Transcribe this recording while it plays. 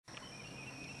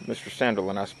Mr.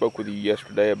 Sanderlin, I spoke with you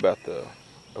yesterday about the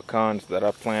pecans that I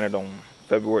planted on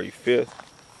February 5th.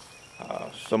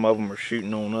 Some of them are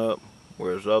shooting on up,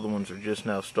 whereas other ones are just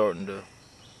now starting to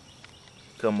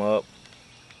come up.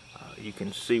 You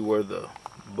can see where the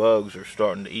bugs are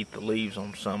starting to eat the leaves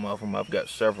on some of them. I've got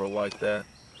several like that.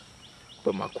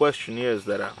 But my question is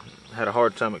that I had a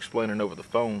hard time explaining over the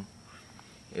phone.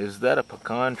 Is that a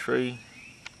pecan tree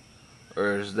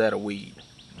or is that a weed?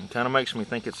 It kind of makes me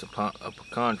think it's a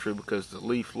pecan tree because the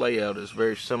leaf layout is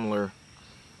very similar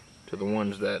to the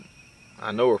ones that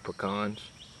I know are pecans.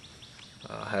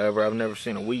 However, I've never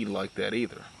seen a weed like that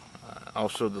either.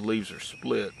 Also, the leaves are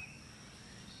split.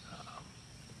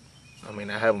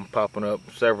 I have them popping up,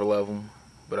 several of them,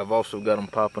 but I've also got them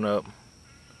popping up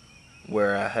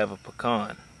where I have a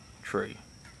pecan tree.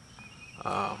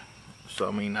 So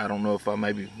I don't know if I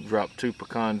maybe dropped 2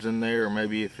 pecans in there, or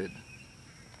maybe if it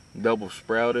double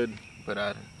sprouted, but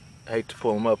I'd hate to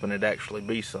pull them up and it'd actually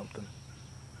be something.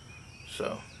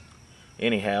 So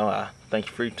anyhow, I thank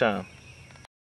you for your time.